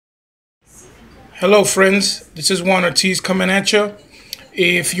Hello friends, this is Juan Ortiz coming at you.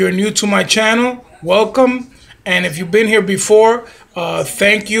 If you're new to my channel, welcome. And if you've been here before,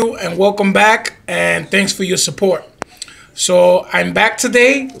 thank you and welcome back. And thanks for your support. So I'm back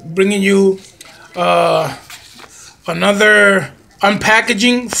today bringing you another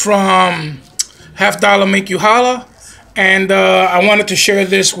unpackaging from HalfDolla'MakeyouHolla. And I wanted to share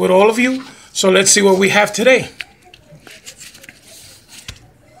this with all of you. So let's see what we have today.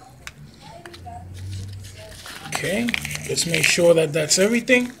 Okay, let's make sure that that's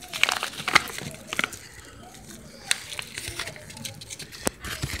everything.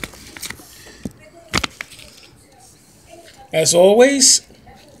 As always,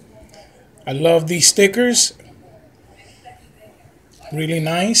 I love these stickers. Really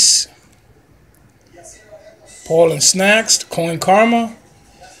nice. Paul and Snacks, Coin Karma.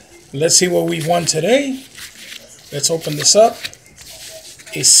 Let's see what we've won today. Let's open this up.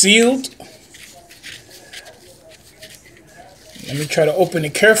 It's sealed. Let me try to open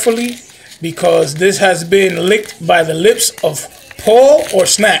it carefully because this has been licked by the lips of Paul or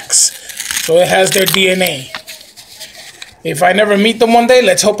Snacks. So it has their DNA. If I never meet them one day,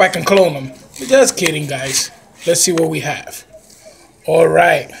 let's hope I can clone them. Just kidding, guys. Let's see what we have. All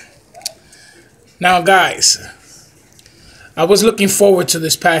right. Now, guys, I was looking forward to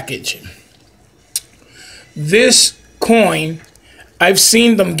this package. This coin, I've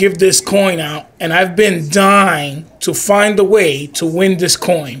seen them give this coin out, and I've been dying to find a way to win this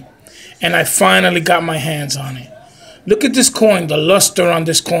coin. And I finally got my hands on it. Look at this coin, the luster on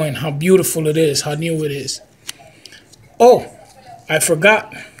this coin, how beautiful it is, how new it is. Oh, I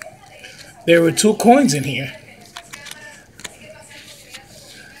forgot. There were 2 coins in here.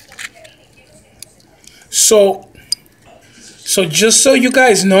 So just so you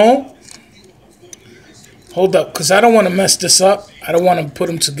guys know, hold up, because I don't want to mess this up. I don't want to put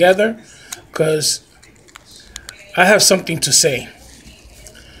them together because I have something to say.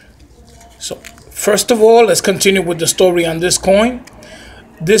 So first of all, let's continue with the story on this coin.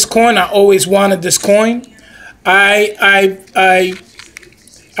 This coin, I always wanted this coin. I'm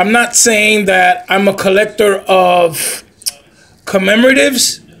not saying that I'm a collector of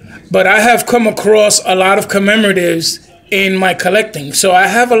commemoratives, but I have come across a lot of commemoratives in my collecting. So I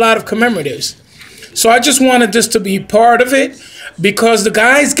have a lot of commemoratives. So I just wanted this to be part of it because the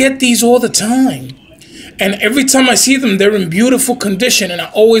guys get these all the time. And every time I see them, they're in beautiful condition, and I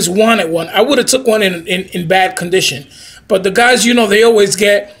always wanted one. I would have took one in bad condition. But the guys, you know, they always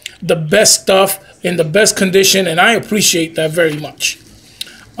get the best stuff in the best condition, and I appreciate that very much.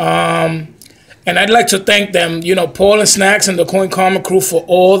 And I'd like to thank them, you know, Paul and Snacks and the Coin Karma crew for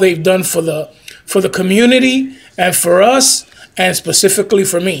all they've done for the community and for us, and specifically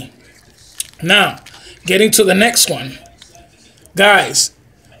for me. Now, getting to the next one. Guys,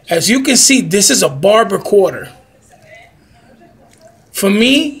 as you can see, this is a Barber quarter. For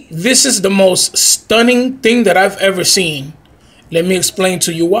me, this is the most stunning thing that I've ever seen. Let me explain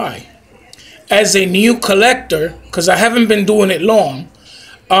to you why. As a new collector, because I haven't been doing it long,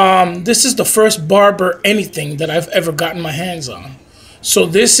 this is the first Barber anything that I've ever gotten my hands on. So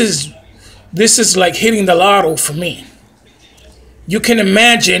this is like hitting the lotto for me. You can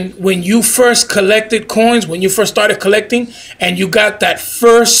imagine when you first collected coins, when you first started collecting, and you got that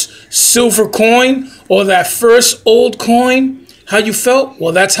first silver coin or that first old coin, how you felt?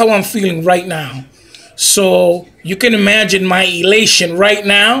 Well, that's how I'm feeling right now. So you can imagine my elation right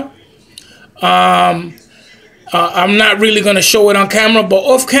now. I'm not really going to show it on camera, but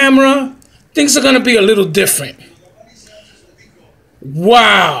off camera, things are going to be a little different.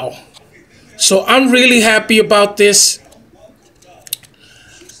 Wow. So I'm really happy about this.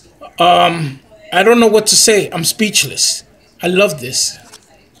 I don't know what to say. I'm speechless. I love this.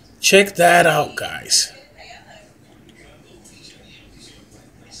 Check that out, guys.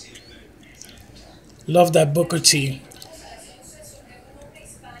 Love that Booker T.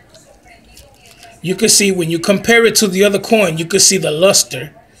 You can see when you compare it to the other coin, you can see the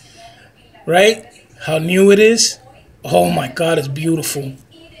luster, right? How new it is. Oh my God, it's beautiful.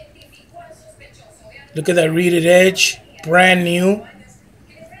 Look at that reeded edge, brand new.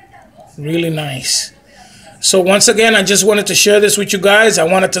 Really nice. So once again, I just wanted to share this with you guys. I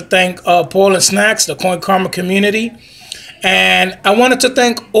wanted to thank Paul and Snacks, the Coin Karma community. And I wanted to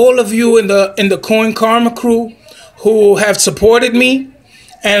thank all of you in the Coin Karma crew who have supported me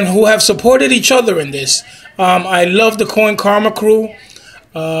and who have supported each other in this. I love the Coin Karma crew.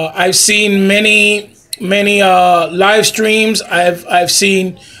 I've seen many live streams. I've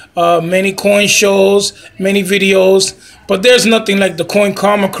seen many coin shows, many videos. But there's nothing like the Coin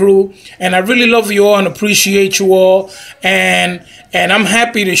Karma crew, and I really love you all and appreciate you all, and I'm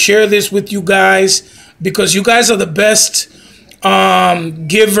happy to share this with you guys because you guys are the best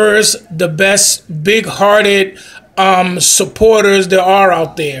givers, the best big-hearted supporters there are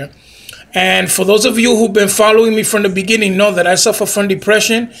out there. And for those of you who've been following me from the beginning, know that I suffer from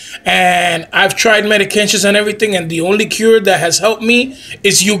depression, and I've tried medications and everything, and the only cure that has helped me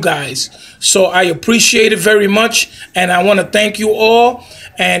is you guys. So I appreciate it very much, and I want to thank you all,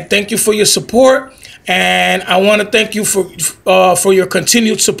 and thank you for your support, and I want to thank you for your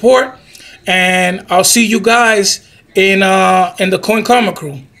continued support, and I'll see you guys in the Coin Karma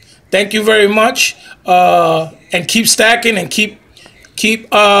crew. Thank you very much, and keep stacking and keep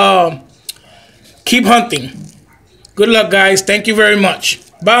hunting. Good luck, guys. Thank you very much.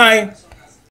 Bye.